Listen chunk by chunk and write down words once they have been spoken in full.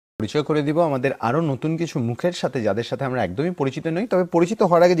পরিচয় করে দিব আমাদের আরো নতুন কিছু মুখের সাথে, যাদের সাথে আমরা একদমই পরিচিত নই। তবে পরিচিত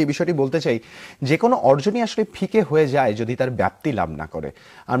হওয়ার আগে যে বিষয়টি বলতে চাই, যে কোনো অর্জনই আসলে ফিকে হয়ে যায় যদি তার ব্যাপ্তি লাভ না করে।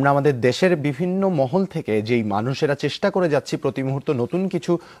 আমরা আমাদের দেশের বিভিন্ন মহল থেকে যেই মানুষেরা চেষ্টা করে যাচ্ছি প্রতি মুহূর্ত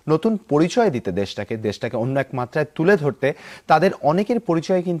নতুন পরিচয় দিতে, দেশটাকে অন্য এক মাত্রায় তুলে ধরতে, তাদের অনেকের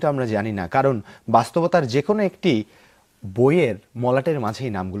পরিচয় কিন্তু আমরা জানি না। কারণ বাস্তবতার যে কোনো একটি বইয়ের মলাটের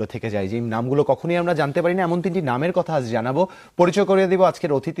মাঝেই নামগুলো থেকে যায়, যে নামগুলো কখনোই আমরা জানতে পারি না। এমন তিনটি নামের কথা আজ জানাবো, পরিচয় করিয়ে দিব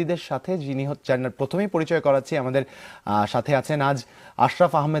আজকের অতিথিদের সাথে, যিনি হচ্ছেন, প্রথমেই পরিচয় করাচ্ছি, আমাদের সাথে আছেন আজ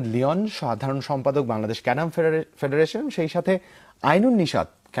আশরাফ আহমেদ লিওন, সাধারণ সম্পাদক বাংলাদেশ ক্যারাম ফেডারেশন, সেই সাথে আইনুন নিশাত,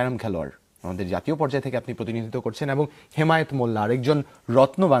 ক্যারাম খেলোয়াড়, আমাদের জাতীয় পর্যায়ে থেকে আপনি প্রতিনিধিত্ব করছেন, এবং হেমায়েত মোল্লা, আরেকজন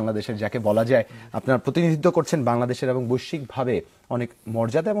রত্ন বাংলাদেশের, যাকে বলা যায় আপনার প্রতিনিধিত্ব করছেন বাংলাদেশের এবং বৈশ্বিকভাবে অনেক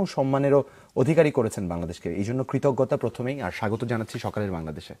মর্যাদা এবং সম্মানেরও অধিকারী করেছেন বাংলাদেশকে। এই জন্য কৃতজ্ঞতা প্রথমেই, আর স্বাগত জানাচ্ছি সকালের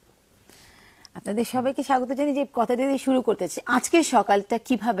বাংলাদেশে। আপনাদের সবাইকে স্বাগত জানিয়ে যে কথা দিয়ে শুরু করতে চাই, আজকের সকালটা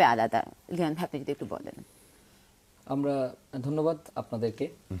কিভাবে আলাদা, লিওন ভাই আপনি যদি একটু বলেন। আমরা ধন্যবাদ আপনাদেরকে,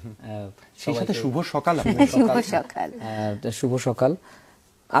 সেই সাথে শুভ সকাল। শুভ সকাল।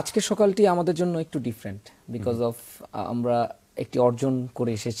 আজকের সকালটি আমাদের জন্য একটু ডিফারেন্ট বিকজ অফ আমরা একটি অর্জন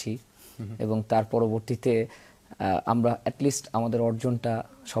করে এসেছি এবং তার পরবর্তীতে আমরা অ্যাটলিস্ট আমাদের অর্জনটা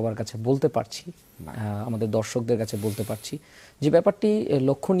সবার কাছে বলতে পারছি, আমাদের দর্শকদের কাছে বলতে পারছি। যে ব্যাপারটি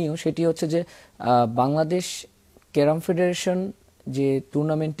লক্ষণীয় সেটি হচ্ছে যে বাংলাদেশ ক্যারাম ফেডারেশন যে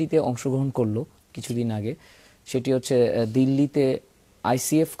টুর্নামেন্টটিতে অংশগ্রহণ করলো কিছুদিন আগে, সেটি হচ্ছে দিল্লিতে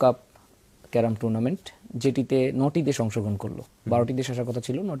ICF কাপ ক্যারাম টুর্নামেন্ট, যেটিতে 9টি দেশ অংশগ্রহণ করলো। 12টি দেশ আসার কথা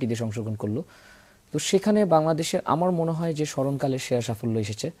ছিল, 9টি দেশ অংশগ্রহণ করলো। তো সেখানে বাংলাদেশের আমার মনে হয় যে স্মরণকালের সেরা সাফল্য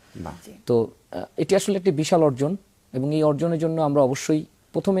এসেছে। তো এটি আসলে একটি বিশাল অর্জন, এবং এই অর্জনের জন্য আমরা অবশ্যই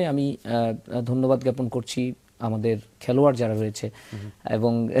প্রথমে আমি ধন্যবাদ জ্ঞাপন করছি আমাদের খেলোয়াড় যারা রয়েছে,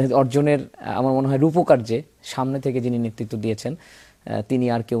 এবং অর্জনের আমার মনে হয় রূপকার যে সামনে থেকে যিনি নেতৃত্ব দিয়েছেন তিনি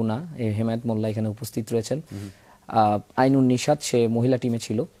আর কেউ না, হেমায়েত মোল্লা এখানে উপস্থিত রয়েছেন। আইনুন নিশাত, সে মহিলা টিমে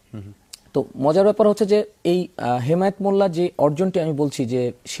ছিল। তো মজার ব্যাপার হচ্ছে যে এই হেমায়েত মোল্লা যে অর্জনটি আমি বলছি যে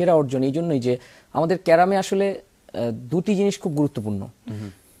সেরা অর্জন, এই জন্যই যে আমাদের ক্যারামে আসলে দুটি জিনিস খুব গুরুত্বপূর্ণ।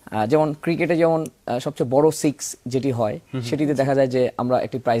 যেমন ক্রিকেটে যেমন সবচেয়ে বড় 6 যেটি হয়, সেটিতে দেখা যায় যে আমরা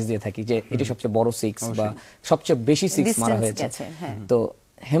একটি প্রাইজ দিয়ে থাকি যে এটি সবচেয়ে বড় 6 বা সবচেয়ে বেশি 6 মারা হয়েছে। তো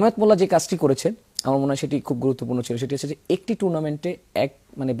হেমায়েত মোল্লা যে কাজটি করেছে আমার মনে হয় সেটি খুব গুরুত্বপূর্ণ ছিল। সেটি হচ্ছে যে একটি টুর্নামেন্টে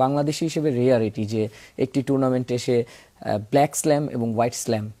মানে বাংলাদেশি হিসেবে রেয়ার এটি যে একটি টুর্নামেন্টে সে ব্ল্যাক স্ল্যাম এবং হোয়াইট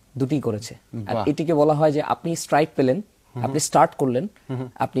স্ল্যাম দুটি করেছে। আর এটিকে বলা হয় যে আপনি স্ট্রাইক পেলেন, আপনি স্টার্ট করলেন,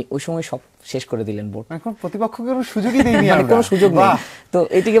 আপনি ওই সময় সব শেষ করে দিলেন বোর্ড, এখন প্রতিপক্ষকে কোনো সুযোগই দেয়নি, কোনো সুযোগ নেই। তো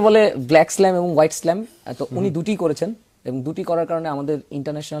এটিকে বলে ব্ল্যাক স্ল্যাম এবং হোয়াইট স্ল্যাম। তো উনি দুটি করেছেন, এবং দুটি করার কারণে আমাদের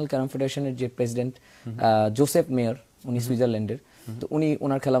ইন্টারন্যাশনাল ক্যারাম ফেডারেশনের যে প্রেসিডেন্ট জোসেফ মেয়র, উনি সুইজারল্যান্ডের, তো উনি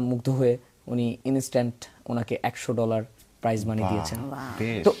ওনার খেলা মুগ্ধ হয়ে উনি ইনস্ট্যান্ট ওনাকে $100 প্রাইজ মানি দিয়েছেন।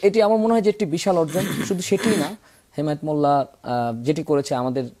 তো এটি আমার মনে হয় যে একটি বিশাল অর্জন। শুধু সেটি না, হেমায়েত মোল্লা যেটি করেছে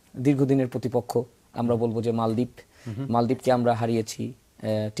আমাদের দীর্ঘদিনের প্রতিপক্ষ, আমরা বলবো যে মালদ্বীপকে আমরা হারিয়েছি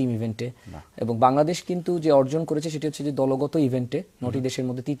টিম ইভেন্টে, এবং বাংলাদেশ কিন্তু যে অর্জন করেছে সেটি হচ্ছে যে দলগত ইভেন্টে 9টি দেশের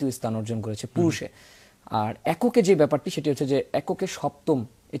মধ্যে 3য় স্থান অর্জন করেছে পুরুষে। আর এককে যে ব্যাপারটি সেটি হচ্ছে যে এককে 7ম,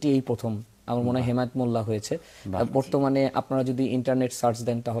 এটি এই প্রথম আমার মনে হয় হেমায়েত মোল্লা হয়েছে। বর্তমানে আপনারা যদি ইন্টারনেট সার্চ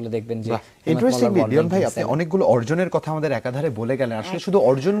দেন তাহলে দেখবেন যে ইন্টারেস্টিংলি লিওন ভাই আপনি অনেকগুলো অর্জনের কথা আমাদের একাধারে বলে গেলেন। আসলে শুধু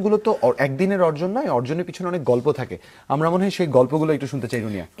অর্জনগুলো তো একদিনের অর্জন নয়, অর্জনের পিছনে অনেক গল্প থাকে। আমরা মনে হয় সেই গল্পগুলো একটু শুনতে চাই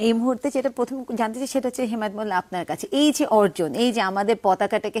রুনিয়া। এই মুহূর্তে যেটা প্রথম জানতে চাই সেটা হচ্ছে হেমায়েত মোল্লা আপনার কাছে, এই যে অর্জন, এই যে আমাদের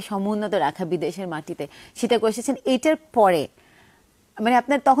পতাকাটাকে সমুন্নত রাখা বিদেশের মাটিতে, সেটা করে এসেছেন, এইটার পরে মানে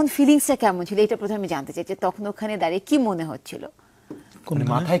আপনার তখন ফিলিংসটা কেমন ছিল? এটা প্রথমে জানতে চাই যে তখন ওখানে দাঁড়িয়ে কি মনে হচ্ছিল,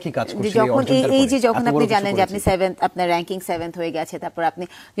 মাথায় কি কাজ করছিল যখন এই যে যখন আপনি জানেন যে আপনি 7th, আপনার র্যাঙ্কিং 7th হয়ে গেছে, তারপর আপনি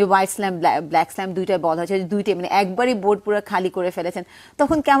যে হোয়াইট স্ল্যাম ব্ল্যাক স্ল্যাম দুইটা বল হয়েছে, দুইটা মানে একবারই বোর্ড পুরো খালি করে ফেলেছেন,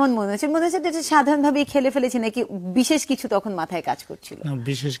 তখন কেমন মনে হচ্ছে? মনে হচ্ছে যে সাধারণভাবেই খেলে ফেলেছি নাকি বিশেষ কিছু তখন মাথায় কাজ করছিল?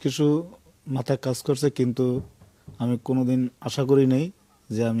 বিশেষ কিছু মাথায় কাজ করছে, কিন্তু আমি কোনোদিন আশা করি নাই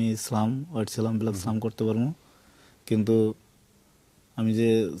যে আমি হোয়াইট স্ল্যাম ব্ল্যাক স্ল্যাম করতে পারবো। কিন্তু আমি যে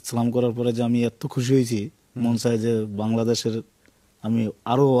স্ল্যাম করার পরে যে আমি এত খুশি হয়েছি, মন চায় যে বাংলাদেশের আমি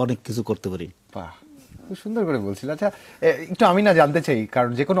আরো অনেক কিছু করতে পারি। বাহ, খুব সুন্দর করে বলছিল। আচ্ছা, একটু আমি না জানতে চাই,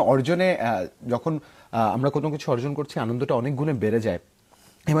 কারণ যে কোনো অর্জনে যখন আমরা কোনো কিছু অর্জন করছি আনন্দটা অনেক গুণে বেড়ে যায়।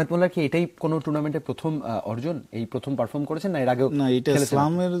 হেমায়েত মোল্লা কি এটাই কোনো টুর্নামেন্টে প্রথম অর্জন, এই প্রথম পারফর্ম করেছেন না এর আগেও? না, এটা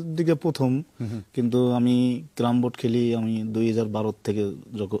ইসলামের দিকে প্রথম, কিন্তু আমি ক্যারাম বোর্ড খেলি আমি 2012 থেকে,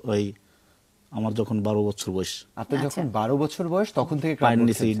 আমার যখন 12 বছর বয়স। আপনার যখন 12 বছর বয়স তখন থেকে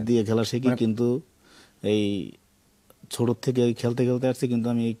সিট দিয়ে খেলা শিখি, কিন্তু এই ছোট থেকে খেলতে খেলতে আসছি, কিন্তু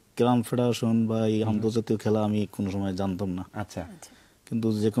আমি ক্যারাম ফেডারেশন বা এই আন্তর্জাতিক খেলা আমি কোনো সময় জানতাম না। আচ্ছা, কিন্তু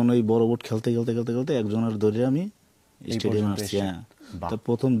যে কোনো এই বড় বোর্ড খেলতে খেলতে খেলতে খেলতে একজনের ধরে আমি স্টেডিয়ামে আসছি। তো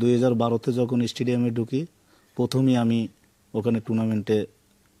প্রথম 2012-তে যখন স্টেডিয়ামে ঢুকি, প্রথমেই আমি ওখানে টুর্নামেন্টে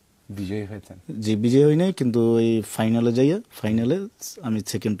বিজয়ী হয়েছেন? যে বিজয় হই নাই, কিন্তু ওই ফাইনালে যাইয়া ফাইনালে আমি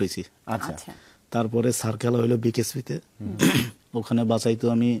সেকেন্ড হয়েছি। আচ্ছা, আচ্ছা তারপরে স্যার খেলা হইলো বিকেএসপিতে, ওখানে বাছাইতো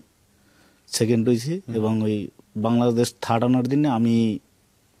আমি সেকেন্ড হয়েছি, এবং ওই বাংলাদেশ থার্ড আনার দিনে আমি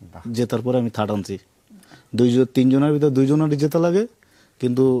জেতার পরে আমি থার্ড আনছি। 3জনের ভিতরে 2জনেরই জেতা লাগে,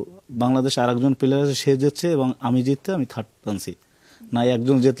 কিন্তু বাংলাদেশ আর একজন প্লেয়ার আছে, সে জিতছে এবং আমি জিততে আমি থার্ড আনছি। না,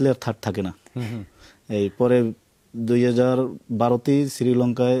 একজন জিতলে আর থার্ড থাকে না। এই পরে 2012-তে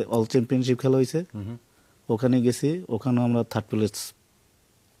শ্রীলঙ্কায় অল চ্যাম্পিয়নশিপ খেলা হয়েছে, ওখানে গেছি, ওখানেও আমরা থার্ড প্লেস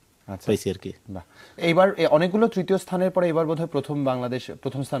আচ্ছা, পাইছি আর কি। বাহ। এইবার অনেকগুলো তৃতীয় স্থানের পরে এবার বোধহয় বাংলাদেশ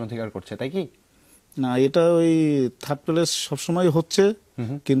প্রথম স্থান অধিকার করছে, তাই কি? না, এটা ওই থার্ড প্লেস সবসময় হচ্ছে,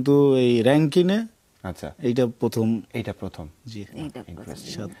 কিন্তু এই র্যাঙ্কিংয়ে আচ্ছা, এইটা প্রথম। এইটা প্রথম। জি, এইটা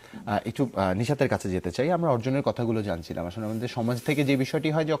Interesting. একটু নিশাতের কাছে যেতে চাই। আমরা অর্জনের কথাগুলো জানছিলাম, আসলে আমাদের সমাজ থেকে যে বিষয়টি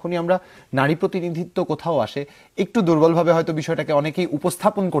হয়, যখনই আমরা নারী প্রতিনিধিত্ব কোথাও আসে, একটু দুর্বলভাবে হয়তো বিষয়টাকে অনেকেই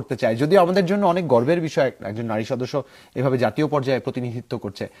উপস্থাপন করতে চায়, যদিও আমাদের জন্য অনেক গর্বের বিষয় একজন নারী সদস্য এভাবে জাতীয় পর্যায়ে প্রতিনিধিত্ব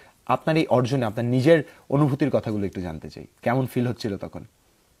করছে। আপনার এই অর্জনে আপনার নিজের অনুভূতির কথাগুলো একটু জানতে চাই, কেমন ফিল হচ্ছিল তখন?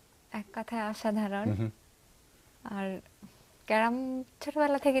 এক কথায় অসাধারণ। আর ক্যারাম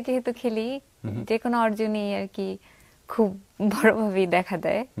ছোটবেলা থেকে যেহেতু খেলি, যে কোনো অর্জনই আর কি খুব বড়ভাবেই দেখা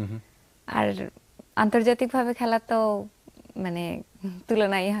দেয়। আর আন্তর্জাতিক ভাবে খেলা তো মানে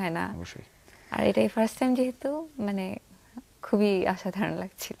তুলনাই হয় না। অবশ্যই। আর এটাই ফার্স্ট টাইম যেহেতু, মানে খুবই অসাধারণ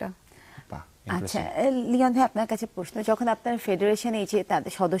লাগছিল। বাহ, আচ্ছা interesting. লিওন ভাই, আপনার কাছে প্রশ্ন, যখন আপনার ফেডারেশন এই যে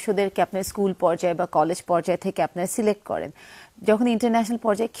তাদের সদস্যদেরকে আপনার স্কুল পর্যায়ে বা কলেজ পর্যায়ে থেকে আপনারা সিলেক্ট করেন, যখন ইন্টারন্যাশনাল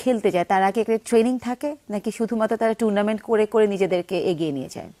পর্যায়ে খেলতে যায়, তার আগে একটা ট্রেনিং থাকে নাকি শুধুমাত্র তারা টুর্নামেন্ট করে করে নিজেদেরকে এগিয়ে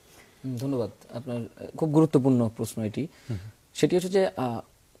নিয়ে যায়? ধন্যবাদ, আপনার খুব গুরুত্বপূর্ণ প্রশ্ন এটি। সেটি হচ্ছে যে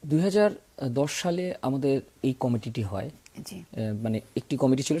 2010 সালে আমাদের এই কমিটিটি হয়। জি। মানে একটি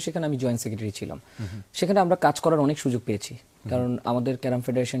কমিটি ছিল, সেখানে আমি জয়েন্ট সেক্রেটারি ছিলাম। সেখানে আমরা কাজ করার অনেক সুযোগ পেয়েছি, কারণ আমাদের ক্যারাম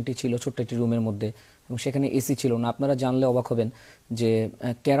ফেডারেশনটি ছিল ছোট্ট একটি রুমের মধ্যে, এবং সেখানে এসি ছিল না। আপনারা জানলে অবাক হবেন যে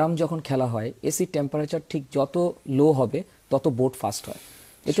ক্যারাম যখন খেলা হয়, এসি টেম্পারেচার ঠিক যত লো হবে তত বোর্ড ফাস্ট হয়।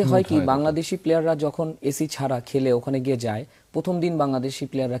 এতে হয় কি, বাংলাদেশি প্লেয়াররা যখন এসি ছাড়া খেলে ওখানে গিয়ে যায়, প্রথম দিন বাংলাদেশি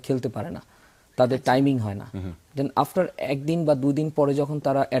প্লেয়াররা খেলতে পারে না, তাদের টাইমিং হয় না। দেন আফটার একদিন বা দুদিন পরে যখন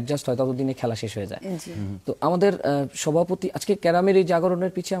তারা অ্যাডজাস্ট হয়, ততদিনে খেলা শেষ হয়ে যায়। তো আমাদের সভাপতি, আজকে ক্যারামের এই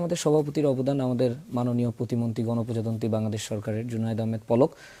জাগরণের পিছিয়ে আমাদের সভাপতির অবদান, আমাদের মাননীয় প্রতিমন্ত্রী গণপ্রজাতন্ত্রী বাংলাদেশ সরকারের জুনায়েদ আহমেদ পলক,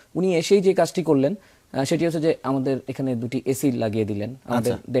 উনি এসেই যে কাজটি করলেন সেটি হচ্ছে যে আমাদের এখানে দুটি এসি লাগিয়ে দিলেন।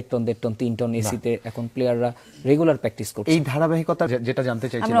 আমাদের 1.5 টন 3 টন এসিতে এখন প্লেয়াররা রেগুলার প্র্যাকটিস করছে। এই ধারাবাহিকতা যেটা জানতে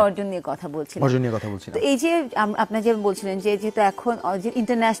চাইছিলাম, আমরা অর্জন নিয়ে কথা বলছিলাম। অর্জন নিয়ে কথা বলছিলাম। তো এই যে আপনার যে বলছিলেন যে যেহেতু এখন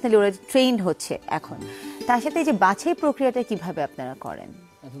ইন্টারন্যাশনালি ওরা ট্রেন্ড হচ্ছে এখন, তার সাথে এই যে বাছাই প্রক্রিয়াটা কিভাবে আপনারা করেন?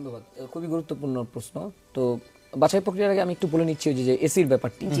 ধন্যবাদ, খুবই গুরুত্বপূর্ণ প্রশ্ন। তো বাছাই প্রক্রিয়ার আগে আমি একটু বলে নিচ্ছি যে এসির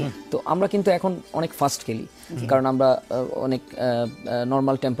ব্যাপারটি। তো আমরা কিন্তু এখন অনেক ফাস্ট খেলি, কারণ আমরা অনেক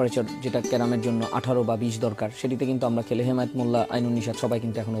নর্মাল টেম্পারেচার, যেটা ক্যারামের জন্য 18 বা 20 দরকার, সেটিতে কিন্তু আমরা খেলে হেমায়েত মোল্লা, আইনুন নিশাত সবাই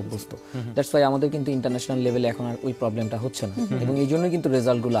কিন্তু এখন অভ্যস্ত। দ্যাটস ওয়াই আমাদের কিন্তু ইন্টারন্যাশনাল লেভেলে এখন আর ওই প্রবলেমটা হচ্ছে না, এবং এই জন্যই কিন্তু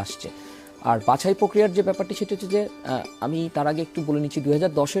রেজাল্টগুলো আসছে। আর বাছাই প্রক্রিয়ার যে ব্যাপারটি, সেটা হচ্ছে যে আমি তার আগে একটু বলে নিচ্ছি,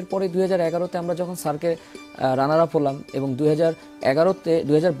 2010-এর পরে 2011-তে আমরা যখন স্যারকে রানার আপ হলাম, এবং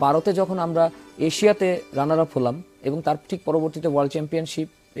 2012-তে যখন আমরা এশিয়াতে রানার আপ হলাম, এবং তার ঠিক পরবর্তীতে ওয়ার্ল্ড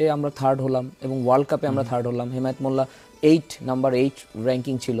চ্যাম্পিয়নশিপে আমরা থার্ড হলাম, এবং ওয়ার্ল্ড কাপে আমরা থার্ড হলাম। হেমায়েত মোল্লা নাম্বার 8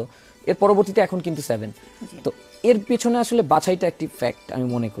 র্যাঙ্কিং ছিল। এর পরবর্তীতে এখন কিন্তু 7। তো এর পেছনে আসলে বাছাইটা একটি ফ্যাক্ট আমি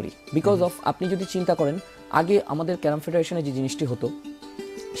মনে করি, বিকজ অফ আপনি যদি চিন্তা করেন, আগে আমাদের ক্যারাম ফেডারেশনে যে জিনিসটি হতো,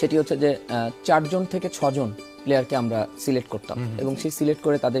 সেটি হচ্ছে যে 4 জন থেকে 6 জন প্লেয়ারকে আমরা সিলেক্ট করতাম, এবং সেই সিলেক্ট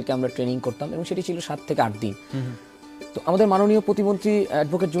করে তাদেরকে আমরা ট্রেনিং করতাম, এবং সেটি ছিল 7 থেকে 8 দিন। তো আমাদের মাননীয় প্রতিমন্ত্রী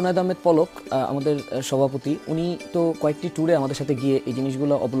অ্যাডভোকেট জুনায়েদ আহমেদ পলক, আমাদের সভাপতি, উনি তো কয়েকটি ট্যুরে আমাদের সাথে গিয়ে এই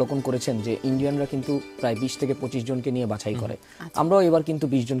জিনিসগুলো অবলোকন করেছেন যে ইন্ডিয়ানরা কিন্তু প্রায় 20 থেকে 25 জনকে নিয়ে বাছাই করে। আমরাও এবার কিন্তু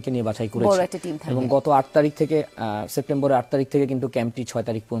 20 জনকে নিয়ে বাছাই করেছি, এবং গত 8 তারিখ থেকে, সেপ্টেম্বরের 8 তারিখ থেকে কিন্তু ক্যাম্পটি 6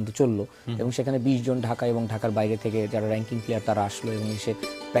 তারিখ পর্যন্ত চললো, এবং সেখানে 20 জন ঢাকা এবং ঢাকার বাইরে থেকে যারা র্যাঙ্কিং প্লেয়ার তারা আসলো এবং এসে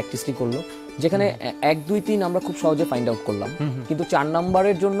প্র্যাকটিসটি করলো, যেখানে 1, 2, 3 আমরা খুব সহজে ফাইন্ড আউট করলাম, কিন্তু 4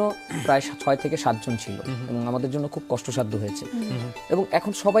 নম্বরের জন্য প্রায় 6 থেকে 7 জন ছিল, এবং আমাদের জন্য খুব কষ্টসাধ্য হয়েছে, এবং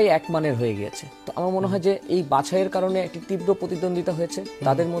এখন সবাই এক মানের হয়ে গিয়েছে। তো আমার মনে হয় যে এই বাছাইয়ের কারণে একটি তীব্র প্রতিদ্বন্দ্বিতা হয়েছে,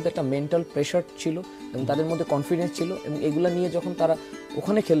 তাদের মধ্যে একটা মেন্টাল প্রেশার ছিল, এবং তাদের মধ্যে কনফিডেন্স ছিল, এবং এগুলা নিয়ে যখন তারা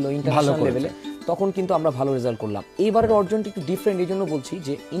ওখানে খেললো ইন্টারন্যাশনাল লেভেলে, তখন কিন্তু আমরা ভালো রেজাল্ট করলাম। এইবারের অর্জনটি একটু ডিফারেন্ট, এই জন্য বলছি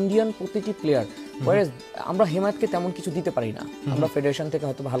যে ইন্ডিয়ান প্রতিটি প্লেয়ার, আমরা হেমায়েতকে তেমন কিছু দিতে পারি না, আমরা ফেডারেশন থেকে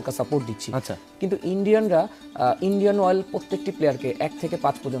হয়তো হালকা সাপোর্ট দিচ্ছি, কিন্তু ইন্ডিয়ানরা ইন্ডিয়ান অয়েল প্রত্যেকটি প্লেয়ারকে 1 থেকে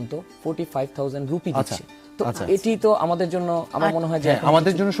 5 পর্যন্ত 45,000 রুপি দিচ্ছে। তো তো এটি তো আমাদের জন্য আমার মনে হয় যে হ্যাঁ,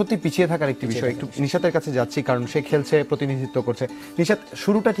 আমাদের জন্য সত্যি পিছিয়ে থাকার একটি বিষয়। একটু নিশাতের কাছে যাচ্ছি, কারণ সে খেলছে, প্রতিনিধিত্ব করছে। নিশাত,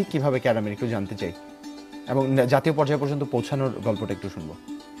 শুরুটা ঠিক কিভাবে ক্যারামের একটু জানতে চাই, এবং জাতীয় পর্যায় পর্যন্ত পৌঁছানোর গল্পটা একটু শুনবো।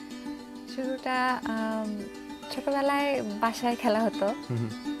 শুরুটা ছোটবেলায় বাসায় খেলা হতো,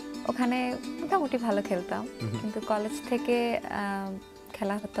 ওখানে মোটামুটি ভালো খেলতাম, কিন্তু কলেজ থেকে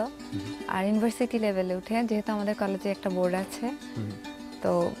খেলা হতো। আর ইউনিভার্সিটি লেভেলে উঠে, যেহেতু আমাদের কলেজে একটা বোর্ড আছে,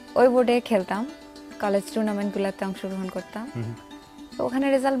 তো ওই বোর্ডে খেলতাম, কলেজ টুর্নামেন্টগুলোতে অংশগ্রহণ করতাম। তো ওখানে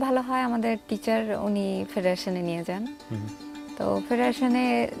রেজাল্ট ভালো হয়, আমাদের টিচার উনি ফেডারেশনে নিয়ে যান। তো ফেডারেশনে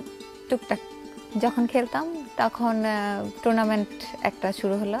টুকটাক যখন খেলতাম, তখন টুর্নামেন্ট একটা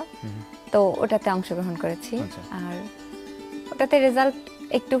শুরু হলো, তো ওটাতে অংশগ্রহণ করেছি। আর ওটাতে রেজাল্ট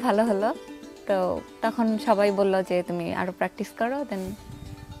একটু ভালো হলো, তো তখন সবাই বলল যে তুমি আরো প্র্যাকটিস করো, দেন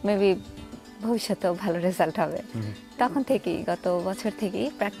মেবি ভবিষ্যতেও ভালো রেজাল্ট হবে। তখন থেকেই, গত বছর থেকেই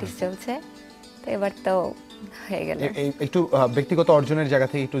প্র্যাকটিস চলছে, তো এবার তো হয়ে গেল। একটু ব্যক্তিগত অর্জনের জায়গা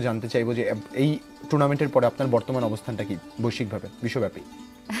থেকে একটু জানতে চাইবো যে এই টুর্নামেন্টের পরে আপনার বর্তমান অবস্থানটা কি বৈশ্বিকভাবে, বিশ্বব্যাপী?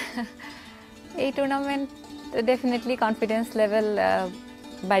 এই টুর্নামেন্ট ডেফিনেটলি কনফিডেন্স লেভেল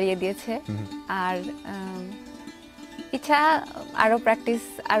বাড়িয়ে দিয়েছে। আর ইচ্ছা আরো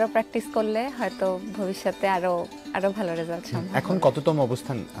প্র্যাকটিস করলে হয়তো ভবিষ্যতে আরো ভালো রেজাল্ট সম্ভব। এখন কততম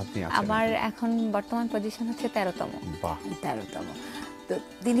অবস্থান আপনি আছেন? আমার এখন বর্তমান পজিশন হচ্ছে 13তম। বাহ, 13তম। তো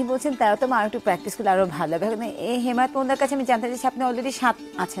তিনি বলছেন 13তম, আর একটু প্র্যাকটিস করলে আরো ভালো হবে। এই হেমায়ত মোল্লার কাছে আমি জানতে চাইছি, আপনি অলরেডি 7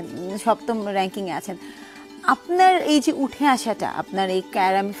 আছেন, 7ম র্যাঙ্কিং এ আছেন। আপনার এই যে উঠে আসাটা, আপনার এই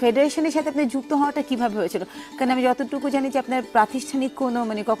ক্যারাম ফেডারেশনের সাথে আপনি যুক্ত হওয়াটা কিভাবে হয়েছিল? কারণ আমি যতটুকু জানি যে আপনার প্রাতিষ্ঠানিক কোনো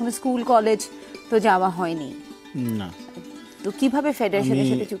মানে কখনো স্কুল কলেজ তো যাওয়া হয়নি, না। তো কিভাবে ফেডারেশনের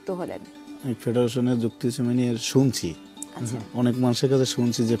সাথে যুক্ত হলেন? আমি ফেডারেশনে যুক্ত হয়েছি মানে শুনছি, অনেক মানুষের কাছে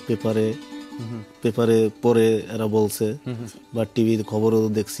শুনছি যে পেপারে পড়ে এরা বলছে, বা টিভিতে খবরও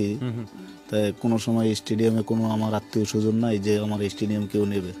দেখছি। তাই কোনো সময় স্টেডিয়ামে কোনো আমার আত্মীয় স্বজন নাই যে আমার স্টেডিয়াম কেউ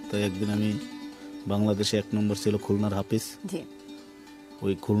নেবে। তাই একদিন আমি, বাংলাদেশে 1 নম্বর ছিল খুলনার হাফিজ,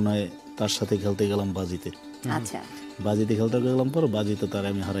 ওই খুলনায় তার সাথে খেলতে গেলাম বাজিতে। আচ্ছা, বাজিতে খেলতে গেলাম, পর বাজিতে তারা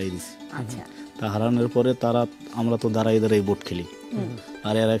আমি হারাই দিছি। আচ্ছা, তা হারানোর পরে আমরা তো দাঁড়াই বোর্ড খেলি,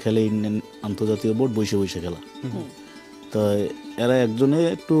 আর এরা খেলে ইন্ডিয়ান আন্তর্জাতীয় বোর্ড, বসে বসে খেলা। তো এরা একজনে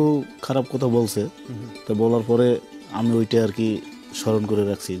একটু খারাপ কথা বলছে, তো বলার পরে আমি ওইটা আর কি স্মরণ করে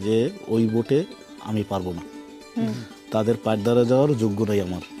রাখছি যে ওই বোটে আমি পারবো না, তাদের পাড়দারে যাওয়ার যোগ্য নাই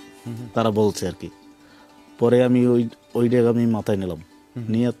আমার, তারা বলছে আর কি। পরে আমি ওইটা আমি মাথায় নিলাম,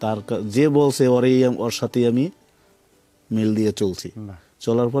 নিয়ে যে বলছে ওর সাথেই আমি মিল দিয়ে চলছি।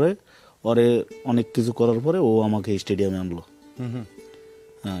 চলার পরে ওরে অনেক কিছু করার পরে ও আমাকে স্টেডিয়ামে আনলো।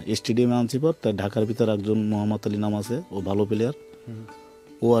 হ্যাঁ, স্টেডিয়ামে আনছি পর তার ঢাকার ভিতরে একজন মোহাম্মদ আলী নাম আছে, ও ভালো প্লেয়ার।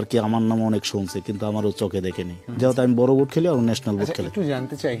 ও আর কি আমার নাম অনেক শুনছে, কিন্তু আমারও চোখে দেখেনি, যেহেতু আমি বড় বোর্ড খেলি আর ন্যাশনাল বোর্ড খেলি। একটু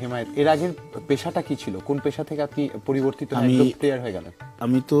জানতে চাই হেমায়েত, এর আগের পেশাটা কি ছিল? কোন পেশা থেকে আপনি পরিবর্তিত হয়ে প্লেয়ার হয়ে গেলেন?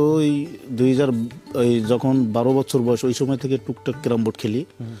 আমি তো ওই 2000 যখন 12 বছর বয়স, ওই সময় থেকে টুকটাক ক্যারাম বোর্ড খেলি।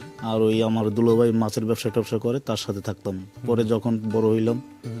 আর ওই আমার দুলোভাই মাছের ব্যবসা করে, তার সাথে থাকতাম। পরে যখন বড় হইলাম,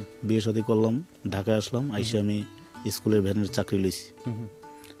 বিয়ে শাদী করলাম, ঢাকায় আসলাম, আইসে আমি স্কুলের ভ্যানের চাকরি লইছি,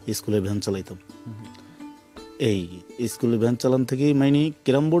 স্কুলে ভ্যান চালাইতাম। এই স্কুলে ভ্যান চালান থেকেই মানে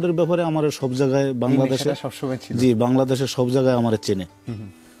ক্যারাম বোর্ডের ব্যাপারে আমার সব জায়গায় বাংলাদেশে সবসময় ছিল। জি, বাংলাদেশের সব জায়গায় আমার চেনে।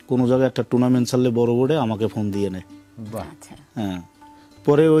 কোনো জায়গায় একটা টুর্নামেন্ট ছাড়লে বড় বোর্ডে আমাকে ফোন দিয়ে নেয়। হ্যাঁ,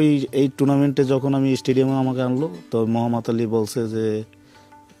 পরে এই টুর্নামেন্টে যখন আমি স্টেডিয়ামে আমাকে আনলো, তো মোহাম্মদ আলী বলছে যে,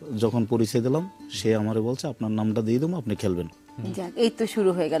 যখন পরিচয় দিলাম, সে আমারে বলছে আপনার নামটা দিয়ে দেবো, আপনি খেলবেন। যাক, এই তো শুরু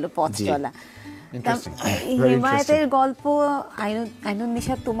হয়ে গেল পথ চলা। হিমায়তের গল্প, আইনুন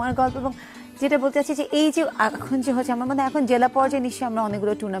নিশাত তোমার গল্প, এবং যেটা বলতে চাচ্ছি যে এই যে এখন যে হচ্ছে, আমার মনে হয় এখন জেলা পর্যায়ে নিশ্চয়ই আমরা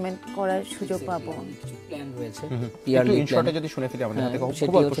অনেকগুলো টুর্নামেন্ট করার সুযোগ পাবো। প্ল্যান রয়েছে,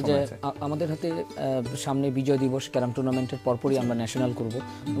 আমাদের হাতে সামনে বিজয় দিবস ক্যারাম টুর্নামেন্টের পরপরই আমরা ন্যাশনাল করব,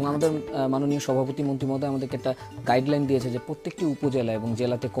 এবং আমাদের মাননীয় সভাপতি মন্ত্রী মহোদয় আমাদেরকে একটা গাইডলাইন দিয়েছে যে প্রত্যেকটি উপজেলা এবং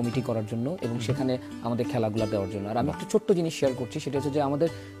জেলাতে কমিটি করার জন্য, এবং সেখানে আমাদের খেলাগুলো দেওয়ার জন্য। আর আমি একটা ছোট্ট জিনিস শেয়ার করছি, সেটা হচ্ছে যে আমাদের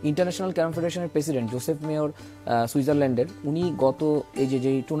ইন্টারন্যাশনাল ক্যারাম ফেডারেশনের প্রেসিডেন্ট জোসেফ মেয়র সুইজারল্যান্ডের, উনি গত এই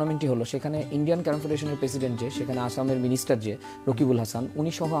যে টুর্নামেন্টটি হলো, সেখানে ইন্ডিয়ান ক্যারাম ফেডারেশনের প্রেসিডেন্ট যে, সেখানে আসামের মিনিস্টার যে রকিবুল হাসান,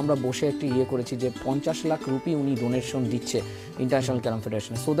 উনি সহ আমরা বসে একটি করেছি যে 50 লাখ রুপি উনি ডোনেশন দিচ্ছে international carrom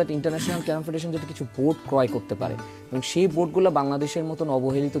ফেডারেশনে, so that international carrom federation যদি কিছু বোর্ড ক্রয় করতে পারে, এবং সেই বোর্ডগুলো বাংলাদেশের মতন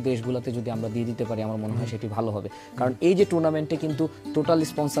অবহেলিত দেশগুলোতে যদি আমরা দিয়ে দিতে পারি, আমার মনে হয় সেটি ভালো হবে। কারণ এই যে টুর্নামেন্টে কিন্তু টোটাল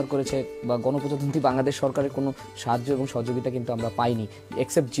স্পন্সর করেছে, বা গণপ্রজাতন্ত্রী বাংলাদেশ সরকারের কোনো সাহায্য এবং সহযোগিতা কিন্তু আমরা পাইনি,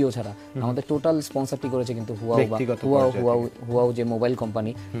 এক্সেপ্ট জিও ছাড়া। আমাদের টোটাল স্পন্সরটি করেছে কিন্তু হুয়াও যে মোবাইল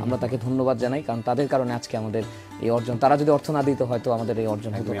কোম্পানি, আমরা তাকে ধন্যবাদ জানাই, কারণ তাদের কারণে আজকে আমাদের এই অর্জন। তারা যদি অর্থ না দিত হয়তো আমাদের এই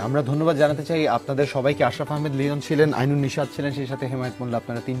অর্জন হতো না। আমরা ধন্যবাদ জানাতে চাই আপনাদের সবাইকে। আশরাফ আহমেদ লিওন ছিলেন, আইনুন নিশাত ছিলেন, সেই সাথে হেমায়েত মোল্লা।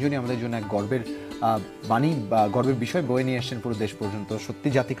 আপনারা তিনজনই আমাদের জন্য এক গর্বের বাণী বা গর্বের বিষয় বয়ে নিয়ে এসেছেন পুরো দেশ পর্যন্ত। সত্যি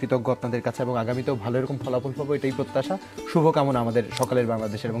জাতি কৃতজ্ঞ আপনাদের কাছে, এবং আগামীতেও ভালো এরকম ফলাফল পাবো এটাই প্রত্যাশা। শুভকামনা আমাদের সকালের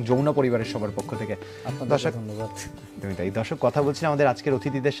বাংলাদেশের এবং যমুনা পরিবারের সবার পক্ষ থেকে। দর্শক ধন্যবাদ। তাই দর্শক, কথা বলছিলাম আমাদের আজকের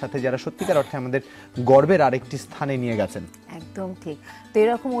অতিথিদের সাথে, যারা সত্যিকার অর্থে আমাদের গর্বের আরেকটি স্থানে নিয়ে গেছেন। একদম ঠিক। তো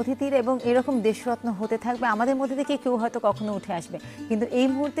এরকম অতিথির এবং এরকম দেশরত্ন হতে থাকবে। আমাদের মধ্যে থেকে কেউ হয়তো কখনো উঠে আসবে, কিন্তু এই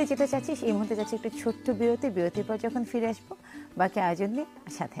মুহূর্তে যেটা চাচ্ছি, এই মুহূর্তে চাচ্ছি একটু ছোট্ট বিরতির পর যখন ফিরে আসবো বাকি আয়োজন নিয়ে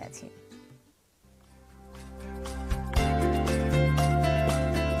সাথে আছি।